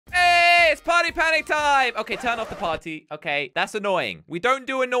Party panic time. Okay, turn off the party. Okay, that's annoying. We don't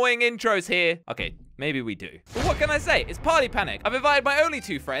do annoying intros here. Okay, maybe we do. But what can I say? It's party panic. I've invited my only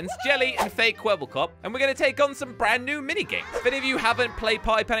two friends, Jelly and Fake Quebblecop, and we're going to take on some brand new minigames. If any of you haven't played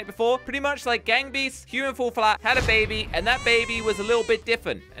party panic before, pretty much like Gang Beasts, Human Fall Flat had a baby, and that baby was a little bit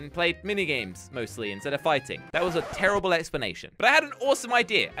different and played minigames mostly instead of fighting. That was a terrible explanation. But I had an awesome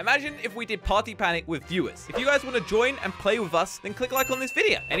idea. Imagine if we did party panic with viewers. If you guys want to join and play with us, then click like on this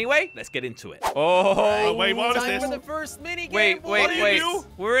video. Anyway, let's get into it. Oh, wait, what is Time this? for the first minigame. Wait. do?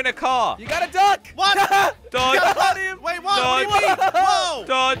 We're in a car. You gotta duck. What? Dodge. Wait, what? Dodge. What do you mean? Whoa!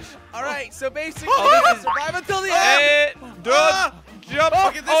 Dodge. All right, so basically, Oh, this is- survive until the end. Dodge. Jump.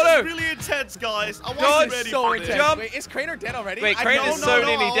 Okay, this Oh, no. is really intense, guys. I Dodge. wasn't ready So for intense. this. Jump. Wait, is Crainer dead already? Wait, I Crainer don't is know. so no,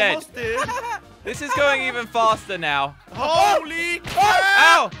 nearly I dead. almost did. This is going even faster now. Holy crap!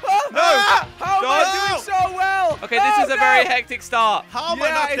 Ow. No. How am Dodge. I doing so well? Okay, this is a very hectic start. How am I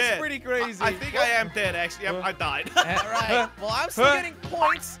Yeah, not it's dead? pretty crazy. I think I am dead, actually. I died. All right. Well, I'm still Huh? getting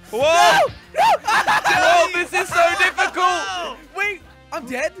points. Whoa. Whoa, this is so difficult. Wait, I'm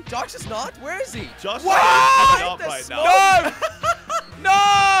dead? Josh is not? Where is he? Just What? giving up The right smoke? now. No.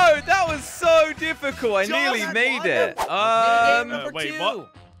 No, that was so difficult. I Just nearly made won. it. Minigame number wait, 2.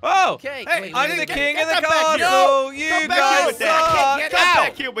 what? Oh. Okay, Hey, wait, I'm wait, the wait. king get of the that back here. castle. You Come back here guys with that. suck. Come Ow.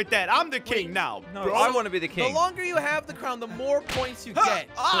 back here with that. I'm the king now. No, bro. I want to be the The king. longer you have the crown, the more points you Huh. get.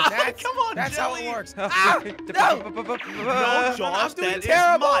 Ah, that's, come on, that's how it Jelly. works. No, No, Josh, I'm doing that is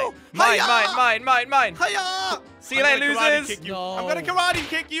terrible. mine. Mine. Hiya! See you later, I'm gonna karate losers. kick you. No. I'm gonna karate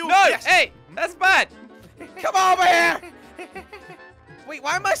kick you. No, Yes. hey, that's bad. Come over here. Wait,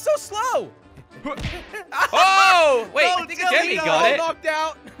 why am I so slow? Oh, wait, No, I think Jelly, Jelly no. got it. Knocked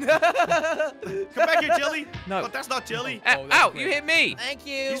out. Come back here, Jelly. No. Oh, that's not Jelly. Ow, that's ow, great. you hit me. Thank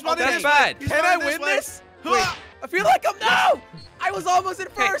you. He's running that's this bad. way. He's Can I running win way. this? Huh. Wait, I feel like I'm no. I was almost in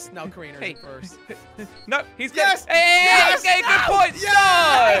Hey. first. Now Karina's Hey. in first. No, he's Yes. getting. Hey, Yes. I'm getting good No. points.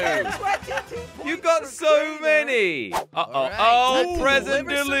 Yes. No. 22 You points got for so Karina. many. All Uh-oh. right, Oh, time to present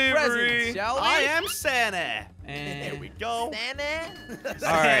deliver some delivery. presents, shall we? I am Santa. There And we go. Santa.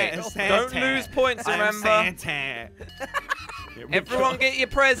 all right, Santa. don't lose points, I'm remember. Santa. Here we Everyone go. get your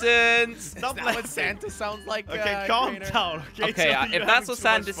presents. Stop That's what laughing. Santa sounds like. Okay, calm Karina. down. Okay, Okay, Jelly, if you're that's having what too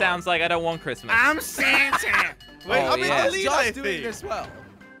Santa much fun. sounds like, I don't want Christmas. I'm Santa. Wait, Oh, I'm in yeah. the lead, Josh I doing think. it as well.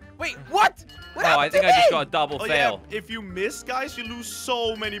 Wait, what? What Oh, I happened think to I just me? got a double Oh, fail. yeah. If you miss, guys, you lose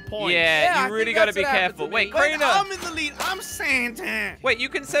so many points. Yeah, Yeah, I you really think got to that's be what happened careful. to Wait, me. But Karina. I'm in the lead. I'm Santa. Wait, you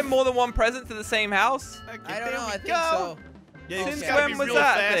can send more than one present to the same house? Okay, I don't there know. we I think go. so. Yeah, you Since just gotta when be was real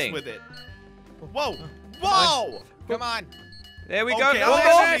that fast thing? with it. Whoa. Whoa. Come on. There we Okay, go. I'm One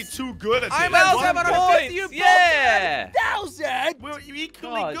actually more. too good at this. I'm Well, at One 750. points. You both Yeah. 1,000. We're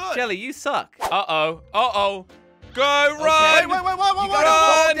equally God, good. Jelly, you suck. Uh-oh. Uh-oh. Go Okay. run. Wait. You gotta Run.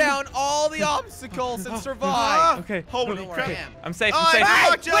 fall down all the obstacles and survive. Okay. Holy Don't crap. worry. I'm safe. Oh, I'm safe.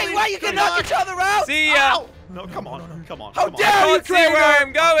 Hey, Hey, Jelly, wait, you can come knock on. each other out. See ya. Ow. No, come on. Come on. How come on. dare I you, can't see where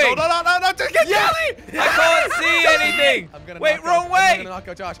I'm going. No, just get Jelly. I can't see anything. I'm gonna Wait, knock wrong out, way. I'm gonna knock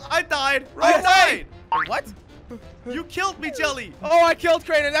out Josh. I died. Wrong I died. What? You killed me, Jelly. Oh, I killed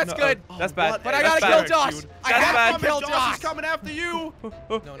Crainer. That's No, good. That's bad. what But I That's gotta bad. kill Josh. Dude. I That's have bad. to kill Josh Josh. is coming after you.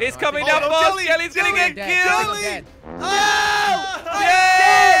 It's I coming think- down Oh, no, fast. Jelly, Jelly's gonna Jelly, get Dead. killed. I'm dead. Oh!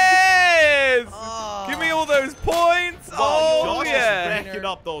 Yes! Oh. Give me all those points. Wow, Oh, Josh yeah. is racking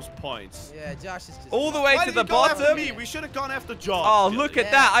up those points. Yeah, Josh is just. All the way Why to did the you go after bottom. me? We should have gone after Josh. Oh, Jelly. look at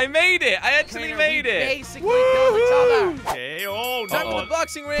Yeah. that. I made it. I actually Crainer, made we it. basically killed each other. Okay. Oh Time no. for the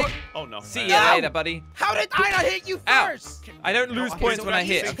boxing ring. Oh no. See No. you later, buddy. How did I not hit you Ow. first? I don't lose No, points he's when I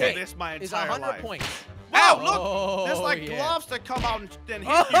gonna hit. think Okay. This my Is entire 100 life. points. Wow, Ow. look! There's like yeah. gloves that come out and then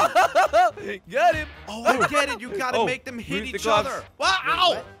hit you. Got him. Oh, I get it. You gotta Oh, make them hit use the each gloves. other. Wow!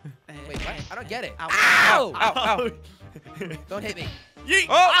 Ow! Wait, what? I don't get it. Ow. Ow! Ow, ow. Don't hit me. Yeet.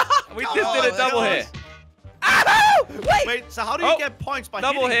 Oh, we just Oh, did a double there hit. goes. Ow! Wait. Wait, so how do you Oh, get points by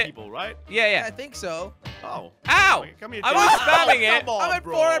double hitting hit. people, right? Yeah, I yeah. think so. Oh. Ow! Wait, come here, I Jelly. was spamming Oh, it. come on, I'm at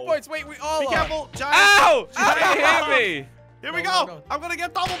bro. 400 points. Wait, we all Be are. careful, Giant. Ow! You hit me. Here we No, go. no, no. I'm gonna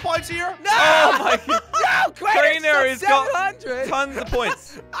get double points here. No! Oh my god. No! Crainer has got 700. Tons of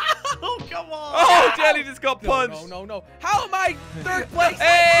points. Oh, come on. Oh, Jelly just got No, punched. no. How am I third place?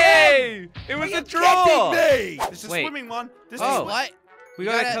 Hey! It was Are a you draw. kidding me? This is Wait. swimming one. This Oh. is What? We You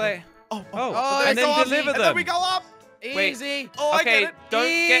gotta gotta- collect. Oh, Oh, Oh, and it's then so deliver and then we them. go up. Wait. Easy. Oh, I Okay, get it. Don't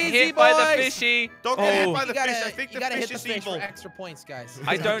get Easy, hit by the boys. fishy. Don't get hit Oh. by the You gotta, fish. I think you the gotta fish hit is the fish evil. for extra points, guys.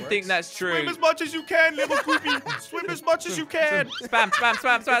 I That's how don't it think works. that's Swim true. as much as you can, little Goopy. Swim as much as you can. Spam, spam,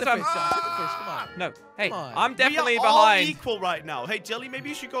 spam, spam, Get the fish, spam. Josh. Get the fish. Come on. No. Hey, Come on. I'm definitely we are all behind. equal right now. Hey, Jelly, maybe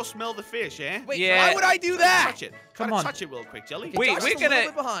you should go smell the fish, eh? Wait, Yeah. why would I do that? Touch it. Come Try on. to touch it real quick, Jelly. Okay, Wait, Josh we're is a little gonna-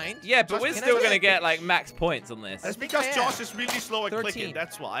 bit behind. Yeah, but Josh, we're can I still get gonna it? get like max points on this. That's Yes, we because can. Josh is really slow at 13. clicking.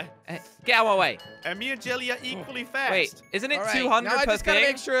 That's why. Get out of my way. And me and Jelly are equally fast. Wait, isn't it All right, 200 now I per just gotta thing?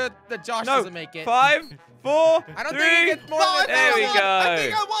 make sure that Josh No, doesn't make it. 5, 4, I don't 3. think he gets more No, than There that. we I go.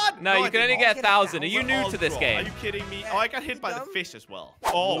 think I won. No, you I can only didn't. get 1,000. Are you new to this Are game? you kidding me? Oh, I got hit by the Dumb. fish as well.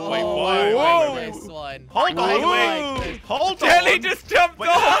 Oh, wait, Oh, wait, whoa. wait, wait. This one. Hold Whoa. on, wait. Hold on. Jelly just jumped Wait,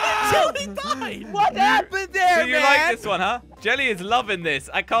 off. Jelly died. What happened there, So you man? like this one, huh? Jelly is loving this.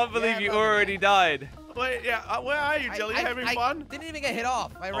 I can't believe I you love it, already died. Wait, yeah. Where are you, Jelly? I- Having I fun? didn't even get hit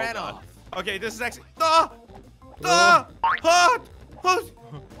off. I ran God. off. Okay, this is actually.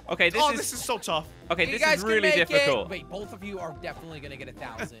 Okay, This is so tough. okay. You This guys is can really make difficult. It. Wait, both of you are definitely gonna get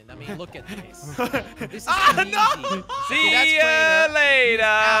 1,000. I mean, look at this. This is Ah, easy. no! See that's ya Crainer.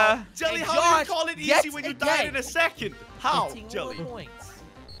 later. Jelly, And how do Josh you call it easy gets when you it died again. in a second? How, Getting Jelly? more points.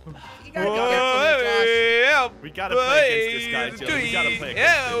 You gotta be careful here, Yeah. We gotta play against this guy, Jelly. We gotta play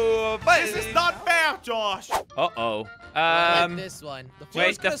against him. This is not fair, Josh. Uh-oh. Josh. Like this one. The floor's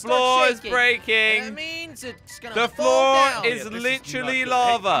Wait, the gonna start floor is shaking. breaking. That means it's gonna The fall floor down. is Yeah, this literally not good. Hey,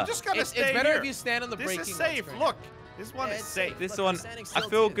 lava. I'm just gonna It's stay better here. if you stand on the This breaking is safe. ones, Look, this one Yeah, is it's safe. This Look, I'm one, standing I still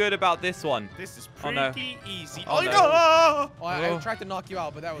feel too. good about this one. This is Oh, no. pretty easy. Oh, Oh, no. no. Oh, I Oh. tried to knock you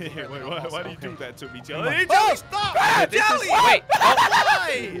out, but that was Wait, apparently why, not why possible. do you do Okay. that to me, Come Jelly? on. Hey, Jelly, stop! This is, Jelly! wait. Oh,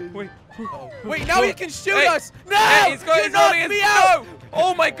 Why? wait. Oh. Wait, now he can shoot Hey. us! No! Hey, he's got You his knocked audience. me out! No!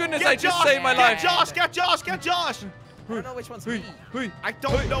 Oh my goodness, I just saved my Get life. Josh, get Josh, get Josh! I don't know which one's me. I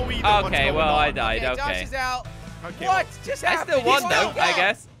don't know either what's Okay, going well, on. I died. Okay, Josh Okay. is out. Okay, What just I happened? still won He's though, still I gone.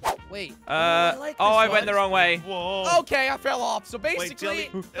 guess. Wait. I like I this went the one. wrong way. Whoa. Okay, I fell off. So basically, Jelly,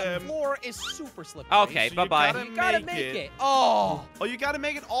 the floor is super slippery. Okay, So bye-bye. you You gotta make it. Oh. Oh, you gotta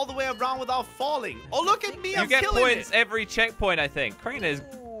make it all the way around without falling. Oh, look at me, You I'm get killing points it. every checkpoint, I think. Karina is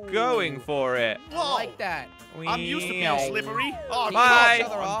going for it. I Whoa. like that. I'm used to being Meow. slippery. Oh, Keep Bye. each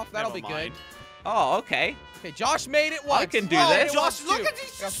other off. That'll Never be mind. good. Oh, okay. Okay, Josh made it once. I can do Oh, this. he Josh, wants look to. at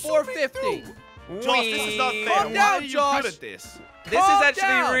these. Got zooming 450. through. Josh, this is not fair. Calm Why down, are you Josh. good at this? This is Calm actually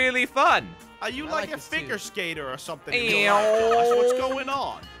down. really fun. Are you I like, like a this too. figure skater or something? in Ew. your life, Josh? What's going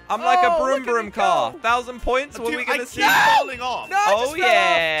on? I'm like a Oh, broom look at broom me car. go. 1,000 points? What are Dude, we I gonna keep see? falling off. No, I Oh, just fell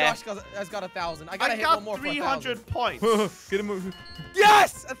yeah. off. Josh has got 1,000. I I gotta hit got one more for 300 points. Get him over.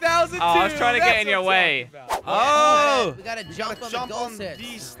 Yes, 1,000. Oh, I was trying to get in your way. Oh. we gotta You jump gotta on jump the goal on sets.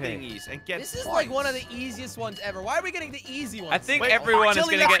 these Okay. thingies and get This is points. like one of the easiest ones ever. Why are we getting the easy ones? I think Wait, everyone is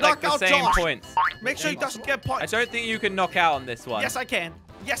Jelly, gonna let's get like knock the out same Josh. points. Make sure he doesn't get I points. don't think you can knock out on this one. Yes, I can.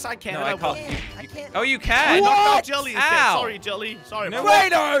 Yes, I can. No, and I I will. can't. I can't. Oh, you I can. knocked out What? Jelly instead. Ow. Sorry, Jelly. Sorry. No, about that.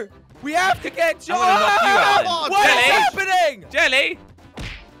 Trainer, we have to get Josh. I'm gonna knock you out then. Come on, What is Jelly. happening? Jelly,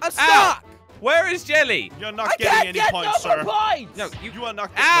 I'm stuck. where is Jelly? You're I not getting can't any get points, no sir. more points. No, You are not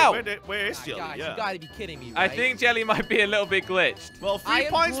Ow. getting. Where is Jelly? Guys, Yeah. you gotta be kidding me, I right? think Jelly might be a little bit glitched. Well, I 3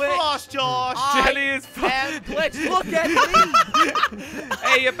 am points for glitched. us, Josh. I Jelly is am glitched. Look at me.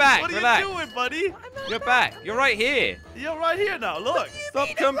 Hey, you're back. What are Relax. you doing, buddy? You're back. You're right here. You're right here now. Look. Stop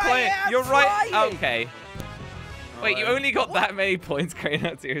mean, complaining. I am You're right. trying. Okay. Wait, you Alright. only got that many points,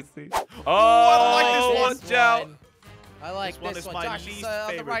 Karina? Seriously? I don't like this Oh, one. watch out. I like This one this is one. my Josh, least it's on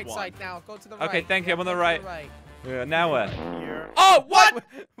the favorite right one. side now. Go to the right. Okay, thank you. I'm on the go to right. Yeah, now where? Here. Oh, what?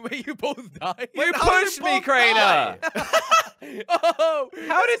 Wait, you both died? You how did pushed you me, both Crainer. Oh!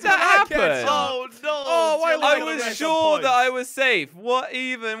 How did This one I that can't happen? stop. Oh no! Oh, why Jelly I got was extra sure points. that I was safe. What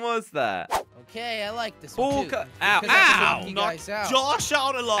even was that? Okay, I like this Bull one too. cut- Ow, because I can ow. knock you Knock guys out. Josh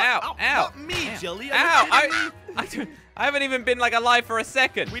out a lot. Ow, ow, Not me, ow. Jelly. Ow! Are you kidding me? I haven't even been like alive for a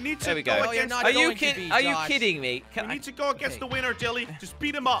second. We need to There we go go. No, you're against. not Are you going to kidding? be, Are you Josh. kidding me? We need to go against the winner, Jelly. Just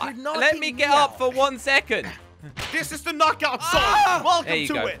beat him up. You're knocking Let me get me up out. for 1 second. This is the knockout zone. Ah! Welcome There you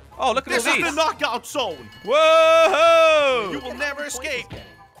to go. it. Oh, look at This all is the these. knockout zone. Whoa! You will never escape.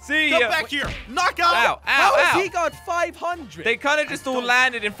 See Come ya. back here. Knockout. Ow! Ow! How has Ow! he got 500? They kind of just all don't-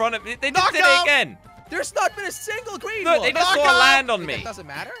 landed in front of me. They just Knock did it out. again. There's not been a single green Look, one. they just Knock all out. land on Wait, me. That doesn't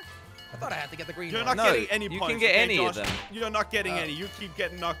matter? I thought I had to get the green You're one. not No, getting any you points. can get okay, any of Josh? them. You're not getting Oh. any. You keep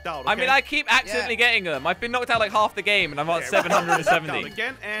getting knocked out. I mean, okay? I keep accidentally getting them. I've been knocked out like half the game, and I'm on Yeah, 770. knocked out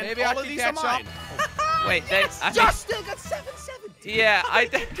again, and Maybe all I of can these are catch mine. Wait, I think- Josh still got 770. yeah, How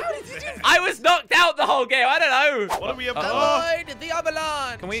did you do I was knocked out the whole game. I don't know. What do we have? Avoid the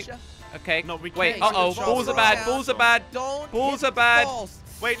avalanche. Can we? Okay. No, we Wait. can't. Uh oh. Show Balls are us bad. around. Balls are bad. Don't Balls hit are bad. Balls.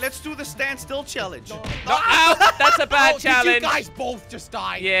 Wait, let's do the standstill challenge. No, ow! That's a bad challenge. You guys both just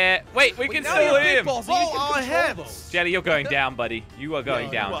died. Yeah. Wait, we can now still you're hit him. big balls, so you Whoa, can our control heads. those. Jelly, you're going down, buddy. You are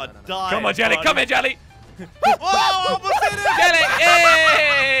going down. You are dying, Come on, Jelly. buddy. Come here, Jelly. Whoa, almost hit it. Jelly,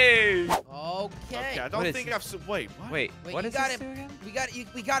 yay! Okay. Okay, I don't think I've... Wait, what? Wait, what you is gotta, this do again?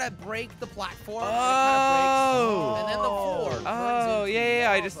 we gotta break the platform. Oh. And then the floor. Oh, yeah,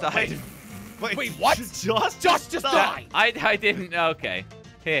 I just died. Wait, what? Just died. I didn't. Okay.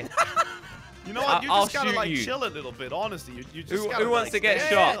 Here. You know what? You I'll just gotta shoot like you. chill a little bit. Honestly, you just gotta. Who wants to get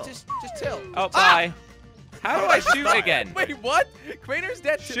stay shot? still. Just chill. Oh, bye. How do I shoot again? Wait, what? Crater's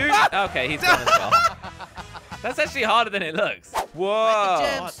dead too. Shoot. Okay, he's gone as well. That's actually harder than it looks. Whoa.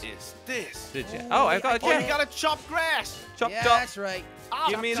 gems. What is this? Did you? Oh, I got a Oh, gem. you gotta chop grass. Chop, Yeah, chop. that's right.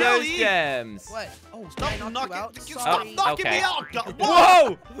 Give me Jelly. those gems. What? Oh, Stop can I knock knocking! you out? Stop Sorry. knocking Okay. me out!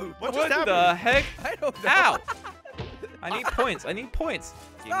 Whoa! What just What happened? the heck? I don't know. Ow! I need points. I need points.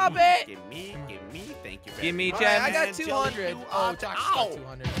 Stop it! Give me. Thank you. Give me All right, I gems. got 200. Oh, Josh got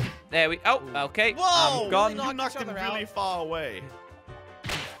 200. There we. Oh, okay. Whoa! I'm gone. You Knock knocked each him other really out. far away.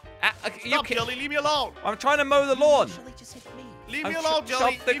 You Stop, can. Jelly. Leave me alone. I'm trying to mow the lawn. Jelly just hit me. Leave I'm me alone, chop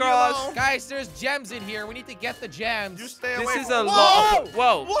Jelly. the Leave grass. me alone. Guys, there's gems in here. We need to get the gems. You stay away. This is from- a lot.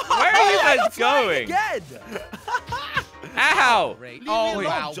 Whoa! Whoa. Where are you I'm guys flying going? Again. Ow! Great. Leave Oh, me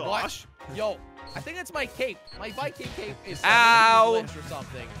wow. alone, Josh. What? Yo, I think it's my cape. My Viking cape is Ow. glitched or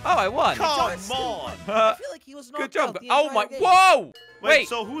something. Oh, I won. Come Josh, on. I feel like he was knocked Good job. out the Oh entire my. game. Whoa! Wait, Wait.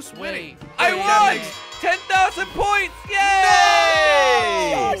 so who's winning? Wait. I Wait, won! 10,000 points! Yay!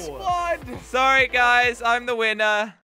 No! Josh won. Sorry, guys. I'm the winner.